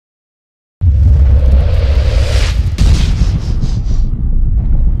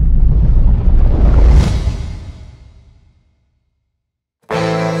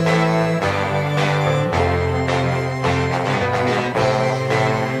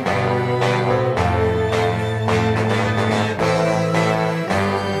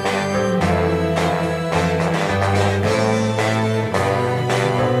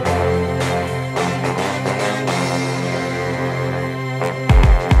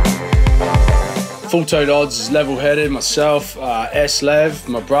Full Tote Odds is level-headed. Myself, S-Lev,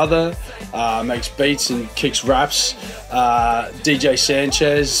 my brother, makes beats and kicks raps. DJ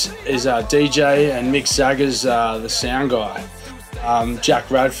Sanchez is our DJ, and Mick Zagger's the sound guy.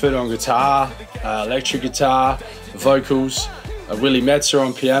 Jack Radford on guitar, electric guitar, vocals. Willie Metzer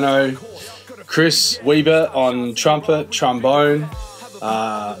on piano. Chris Weber on trumpet, trombone,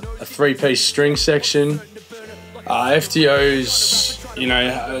 a three-piece string section. FTO's,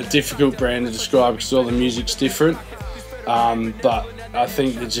 a difficult brand to describe because all the music's different. But I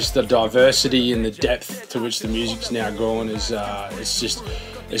think that just the diversity and the depth to which the music's now gone is it's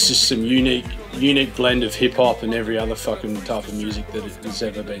just some unique blend of hip hop and every other fucking type of music that has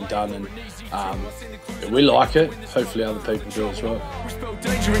ever been done, and we like it. Hopefully other people do as well.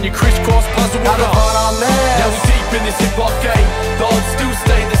 Danger in your crisscross puzzle. Now we're deep in this hip hop game. The odds still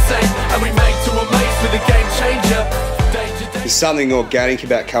stay the same, and we make to amaze with a game changer. There's something organic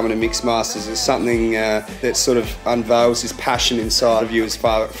about coming to Mix Masters. There's something that sort of unveils this passion inside of you as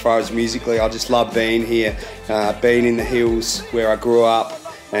far as musically. I just love being here, being in the hills where I grew up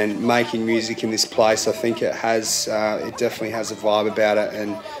and making music in this place. I think it definitely has a vibe about it,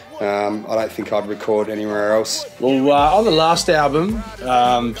 and I don't think I'd record anywhere else. Well, on the last album,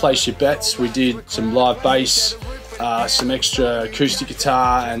 Place Your Bets, we did some live bass, some extra acoustic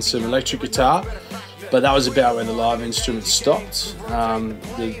guitar and some electric guitar. But that was about where the live instruments stopped.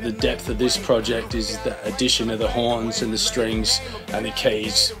 The depth of this project is the addition of the horns and the strings and the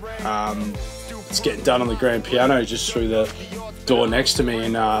keys. It's getting done on the grand piano just through the door next to me,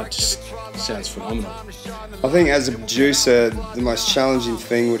 and just sounds phenomenal. I think as a producer, the most challenging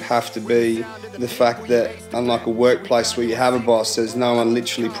thing would have to be the fact that, unlike a workplace where you have a boss, there's no one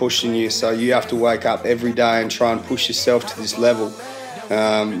literally pushing you, so you have to wake up every day and try and push yourself to this level.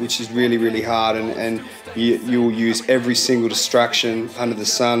 Which is really, really hard, and you'll use every single distraction under the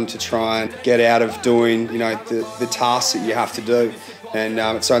sun to try and get out of doing, the tasks that you have to do. And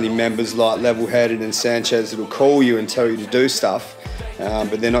it's only members like Level-Headed and Sanchez that'll call you and tell you to do stuff,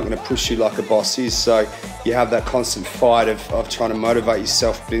 but they're not going to push you like a boss is. So you have that constant fight of trying to motivate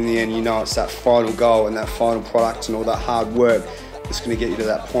yourself, but in the end, it's that final goal and that final product and all that hard work that's going to get you to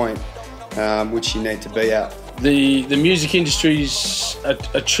that point, which you need to be at. The music industry's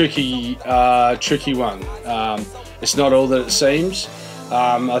a tricky one. It's not all that it seems.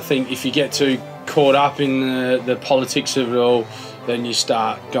 I think if you get too caught up in the politics of it all, then you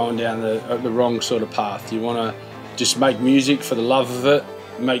start going down the wrong sort of path. You want to just make music for the love of it,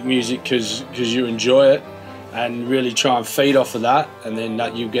 make music because you enjoy it, and really try and feed off of that, and then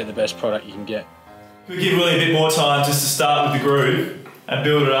you'll get the best product you can get. We'll give Willie a bit more time just to start with the groove and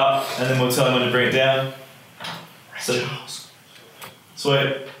build it up, and then we'll tell him when to bring it down. So,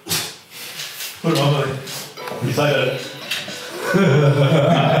 sweet. Put it on, Willie. You play better.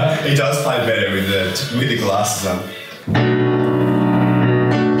 He does play better with the glasses on.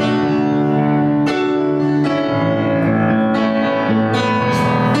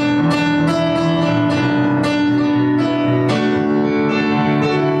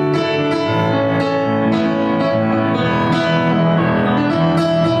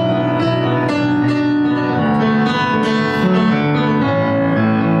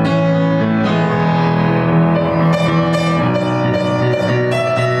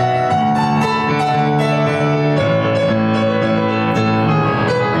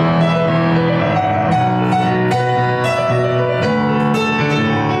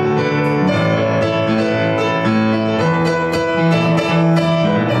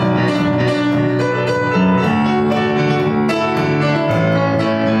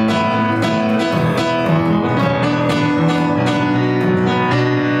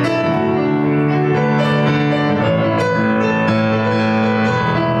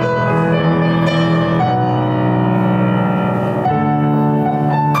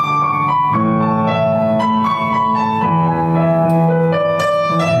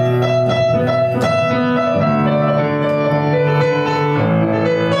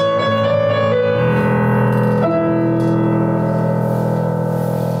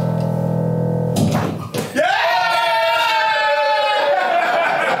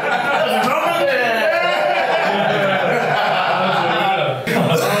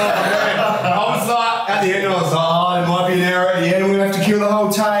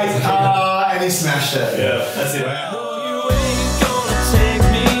 And he smashed it. Yeah, that's it.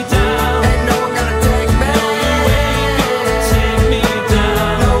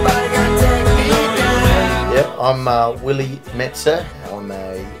 I'm Willie Metzer. I'm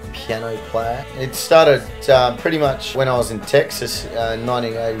a piano player. It started pretty much when I was in Texas in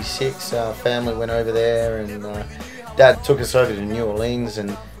 1986. Family went over there, and Dad took us over to New Orleans,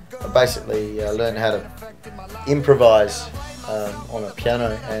 and I basically learned how to improvise on a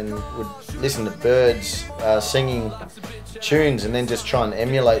piano and would listen to birds singing tunes and then just try and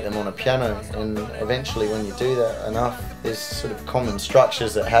emulate them on a piano. And eventually when you do that enough, there's sort of common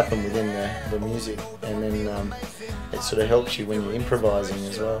structures that happen within the music, and then it sort of helps you when you're improvising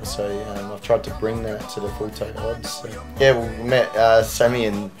as well. So I've tried to bring that to the full Tote Odds. So, yeah, we met Sammy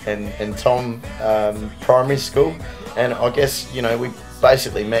and Tom primary school, and I guess, you know, we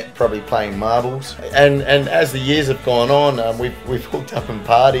basically met probably playing marbles, and as the years have gone on, we've hooked up in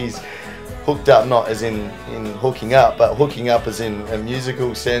parties. Hooked up not as in hooking up, but hooking up as in a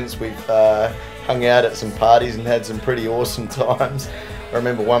musical sense. We've hung out at some parties and had some pretty awesome times. I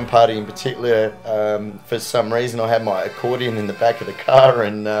remember one party in particular, for some reason I had my accordion in the back of the car,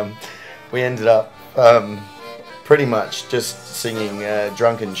 and we ended up pretty much just singing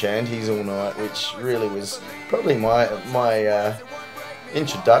drunken chanties all night, which really was probably my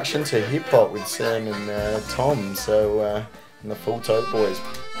introduction to hip hop with Sam and Tom, so and the Full Tote Boys.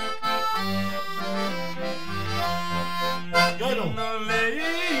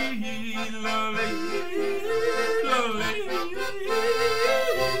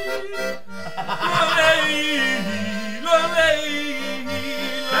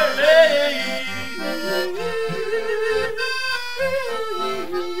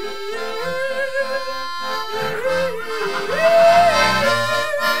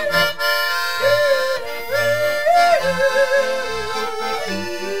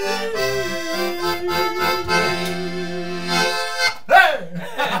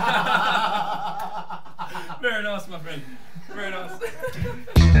 Very nice, my friend. Very nice.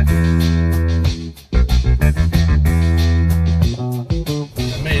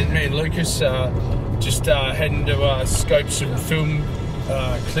 Me and Lucas just heading to scope some film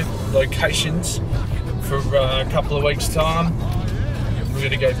clip locations for a couple of weeks' time. We're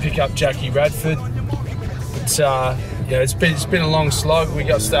going to go pick up Jackie Radford. It's it's been a long slog. We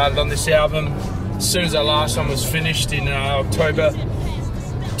got started on this album as soon as our last one was finished in October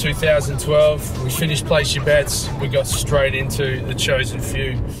 2012. We finished Place Your Bets. We got straight into The Chosen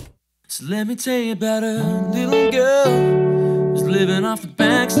Few. So let me tell you about a little girl who's living off the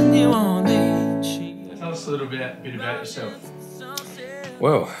banks of New Orleans. Tell us a little bit about yourself.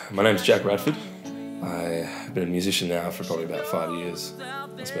 Well, my name's Jack Radford. I've been a musician now for probably about 5 years,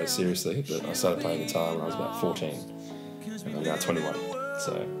 I suppose seriously, but I started playing guitar when I was about 14, and I'm now 21,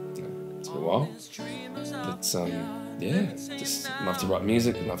 so you know, it's been a while. But yeah, just love to write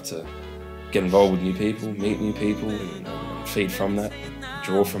music, love to get involved with new people, meet new people, and feed from that,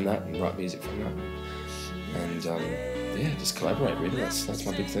 draw from that, and write music from that. And yeah, just collaborate really, that's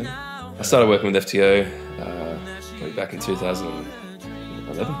my big thing. I started working with FTO probably back in 2011,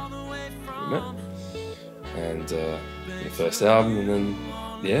 we met. And the first album, and then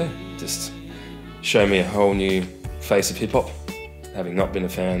yeah, just showed me a whole new face of hip hop. Having not been a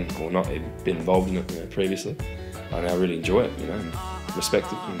fan or not been involved in it previously, I now really enjoy it, and respect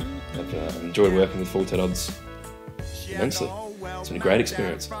it, and I've enjoyed working with Full Tote Odds immensely. It's been a great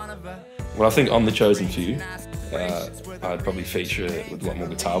experience. Well, I think on The Chosen Few, I'd probably feature it with a lot more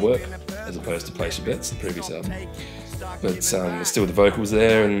guitar work as opposed to Place Your Bets, the previous album. But there's still the vocals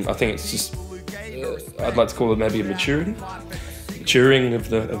there, and I think it's just I'd like to call it maybe a maturing of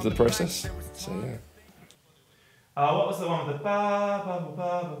the process. So yeah. What was the one with the ba ba ba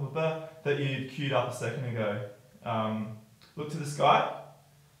ba ba ba that you queued up a second ago? Look to the sky.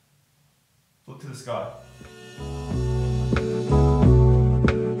 Look to the sky.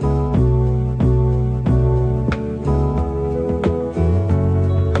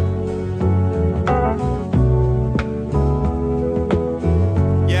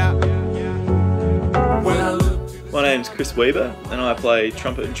 My name's Chris Weber, and I play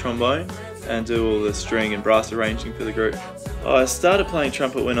trumpet and trombone and do all the string and brass arranging for the group. I started playing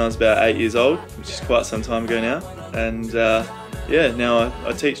trumpet when I was about 8 years old, which is quite some time ago now, and yeah, now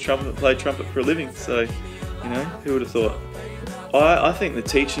I teach trumpet and play trumpet for a living, so you know, who would have thought? I think the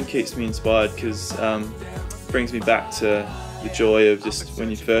teaching keeps me inspired because it brings me back to the joy of just when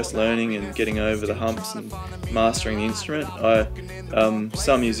you're first learning and getting over the humps and mastering the instrument.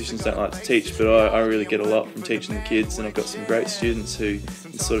 Some musicians don't like to teach, but I really get a lot from teaching the kids, and I've got some great students who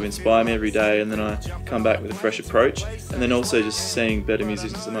sort of inspire me every day, and then I come back with a fresh approach, and then also just seeing better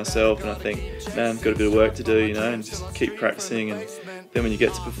musicians than myself, and I think, man, I've got a bit of work to do, and just keep practicing. And then when you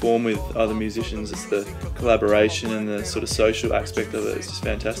get to perform with other musicians, it's the collaboration and the sort of social aspect of it. It's just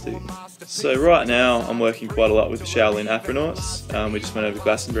fantastic. So right now I'm working quite a lot with the Shaolin Afronauts. We just went over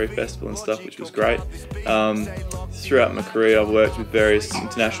Glastonbury Festival and stuff, which was great. throughout my career I've worked with various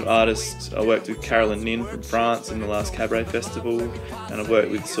international artists. I worked with Carolyn Nin from France in the last Cabaret Festival, and I've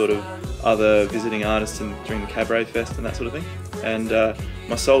worked with sort of other visiting artists during the Cabaret Fest and that sort of thing. And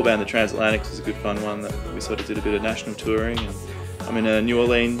my soul band, the Transatlantics, was a good fun one that we sort of did a bit of national touring. And I'm in a New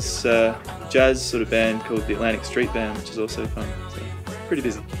Orleans jazz sort of band called the Atlantic Street Band, which is also fun. So pretty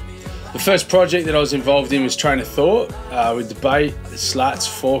busy. The first project that I was involved in was Train of Thought with Debate, Slats,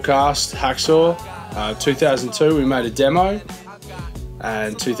 Forecast, Hacksaw. 2002 we made a demo,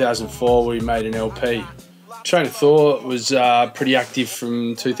 and 2004 we made an LP. Train of Thought was pretty active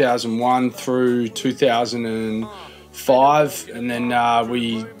from 2001 through 2005, and then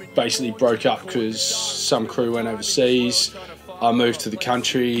we basically broke up because some crew went overseas. I moved to the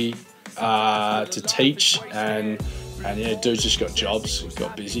country to teach, and yeah, dudes just got jobs,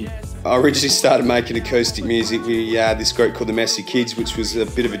 got busy. I originally started making acoustic music. We had this group called the Messy Kids, which was a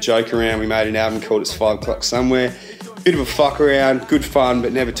bit of a joke around. We made an album called It's 5 O'Clock Somewhere. Bit of a fuck around, good fun,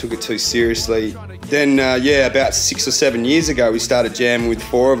 but never took it too seriously. Then, yeah, about 6 or 7 years ago, we started jamming with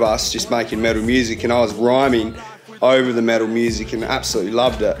 4 of us, just making metal music, and I was rhyming over the metal music and absolutely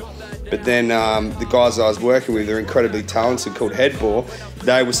loved it. But then the guys I was working with are incredibly talented, called Headbore.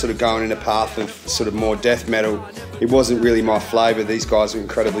 They were sort of going in a path of sort of more death metal. It wasn't really my flavour. These guys are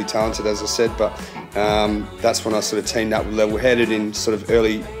incredibly talented, as I said, but that's when I sort of teamed up with Level Headed in sort of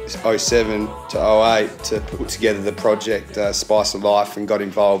early 07 to 08 to put together the project Spice of Life, and got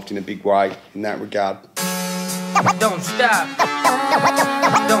involved in a big way in that regard. Don't stop.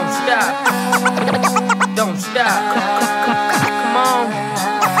 Don't stop. Don't stop. Come on.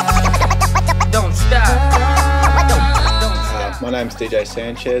 Don't stop. My name's DJ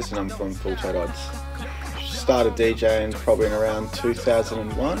Sanchez and I'm from Tote Odds. Started DJing probably in around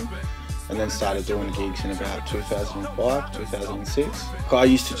 2001 and then started doing gigs in about 2005, 2006. I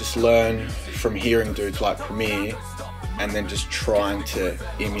used to just learn from hearing dudes like Premier and then just trying to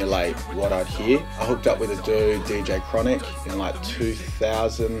emulate what I'd hear. I hooked up with a dude, DJ Chronic, in like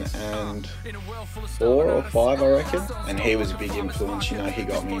 2004 or 5, I reckon. And he was a big influence, you know, he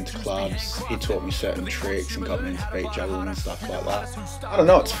got me into clubs, he taught me certain tricks and got me into beat juggling and stuff like that. I don't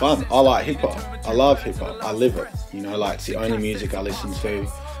know, it's fun. I like hip hop. I love hip hop. I live it. You know, like it's the only music I listen to,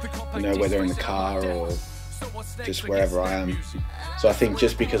 you know, whether in the car or just wherever I am. So I think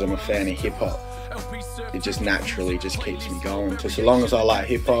just because I'm a fan of hip hop, it just naturally just keeps me going. So long as I like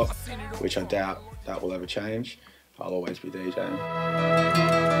hip hop, which I doubt that will ever change, I'll always be DJing.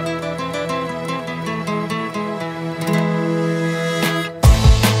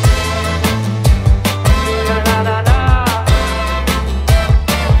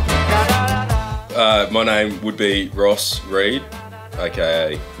 My name would be Ross Reed,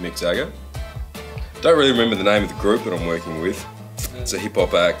 aka Mick Zagger. Don't really remember the name of the group that I'm working with. It's a hip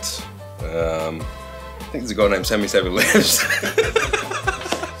hop act. I think there's a guy named Sammy Savile Lives.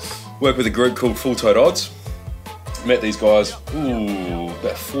 Work with a group called Tote Odds. Met these guys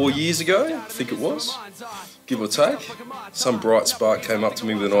about 4 years ago, I think it was, give or take. Some bright spark came up to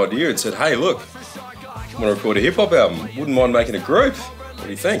me with an idea and said, hey look, I want to record a hip hop album, wouldn't mind making a group, what do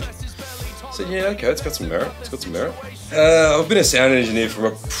you think? I said, yeah, okay, it's got some merit, I've been a sound engineer for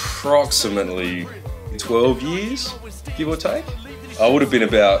approximately 12 years, give or take. I would have been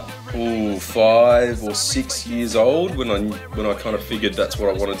about 5 or 6 years old when I kind of figured that's what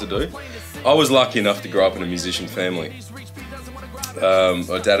I wanted to do. I was lucky enough to grow up in a musician family.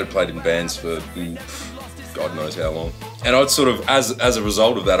 My dad had played in bands for God knows how long. And I'd sort of, as a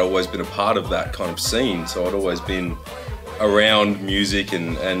result of that, always been a part of that kind of scene. So I'd always been around music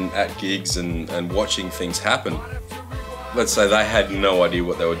and at gigs and watching things happen. Let's say they had no idea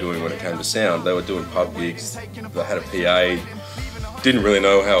what they were doing when it came to sound. They were doing pub gigs, they had a PA, didn't really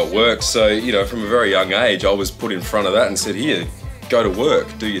know how it works. So, you know, from a very young age, I was put in front of that and said, here, go to work,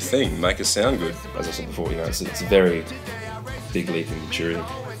 do your thing, make it sound good. As I said before, you know, it's a very big leap in maturity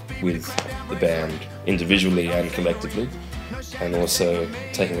with the band, individually and collectively, and also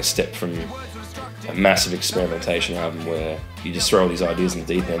taking a step from a massive experimentation album where you just throw all these ideas in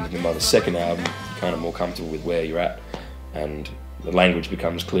the deep end, and then by the second album, you're kind of more comfortable with where you're at, and the language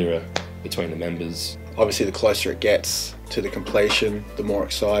becomes clearer between the members. Obviously, the closer it gets to the completion, the more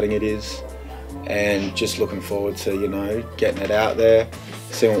exciting it is, and just looking forward to, you know, getting it out there,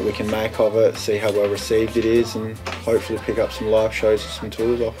 seeing what we can make of it, see how well received it is, and hopefully pick up some live shows and some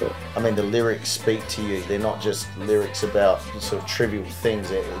tours off it. I mean, the lyrics speak to you. They're not just lyrics about sort of trivial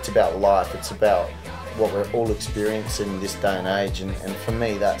things. It's about life. It's about what we're all experiencing in this day and age. And for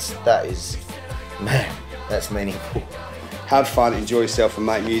me, that is, man, that's meaningful. Have fun, enjoy yourself, and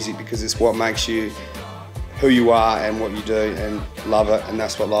make music, because it's what makes you who you are and what you do, and love it, and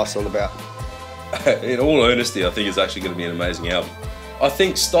that's what life's all about. in all earnesty, I think it's actually going to be an amazing album. I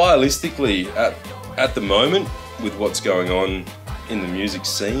think stylistically, at the moment, with what's going on in the music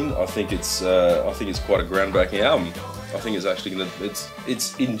scene, I think it's quite a groundbreaking album. I think it's actually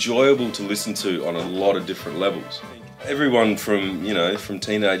it's enjoyable to listen to on a lot of different levels. Everyone from from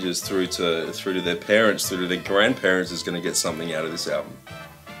teenagers through to their parents, through to their grandparents is going to get something out of this album,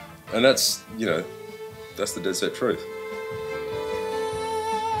 and that's the dead set truth.